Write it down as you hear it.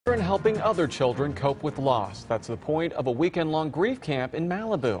And helping other children cope with loss. That's the point of a weekend-long grief camp in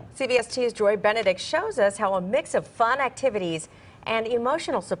Malibu. CBS 2's Benedict shows us how a mix of fun activities and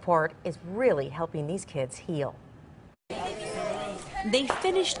emotional support is really helping these kids heal. They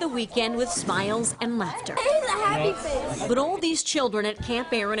finished the weekend with smiles and laughter. But all these children at Camp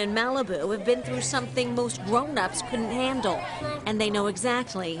Aaron in Malibu have been through something most grown-ups couldn't handle. And they know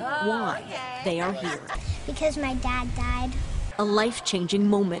exactly why they are here. Because my dad died. A life-changing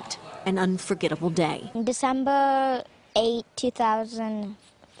moment, an unforgettable day. December 8,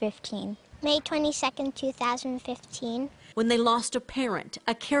 2015. May 22nd, 2015. When they lost a parent,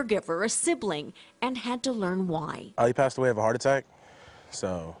 a caregiver, a sibling, and had to learn why. He passed away of a heart attack,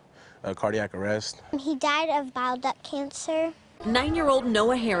 so cardiac arrest. He died of bile duct cancer. 9-year-old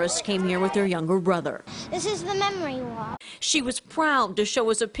Noah Harris came here with her younger brother. This is the memory wall. She was proud to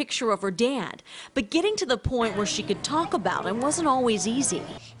show us a picture of her dad, but getting to the point where she could talk about him wasn't always easy.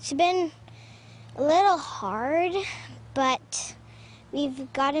 It's been a little hard, but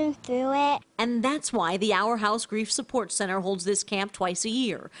we've gotten through it. And that's why the Our House Grief Support Center holds this camp twice a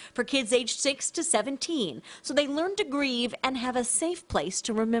year for kids aged 6 to 17, so they learn to grieve and have a safe place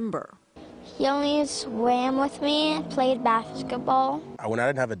to remember. He only swam with me, played basketball. When I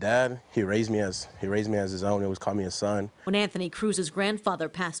didn't have a dad, he raised me as his own. He always called me his son. When Anthony Cruz's grandfather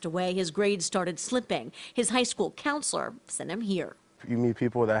passed away, his grades started slipping. His high school counselor sent him here. You meet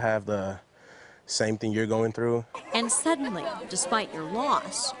people that have the same thing you're going through. And suddenly, despite your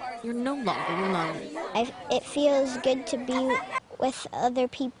loss, you're no longer alone. It feels good to be with other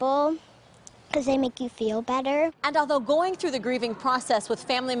people, because they make you feel better. And although going through the grieving process with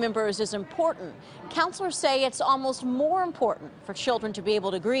family members is important, counselors say it's almost more important for children to be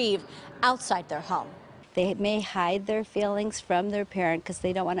able to grieve outside their home. They may hide their feelings from their parent because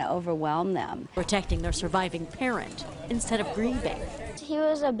they don't want to overwhelm them. Protecting their surviving parent instead of grieving. He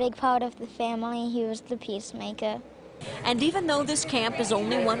was a big part of the family. He was the peacemaker. And even though this camp is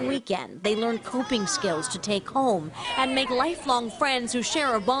only one weekend, they learn coping skills to take home and make lifelong friends who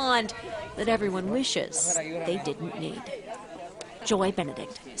share a bond that everyone wishes they didn't need.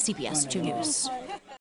 Benedict, CBS 2 News.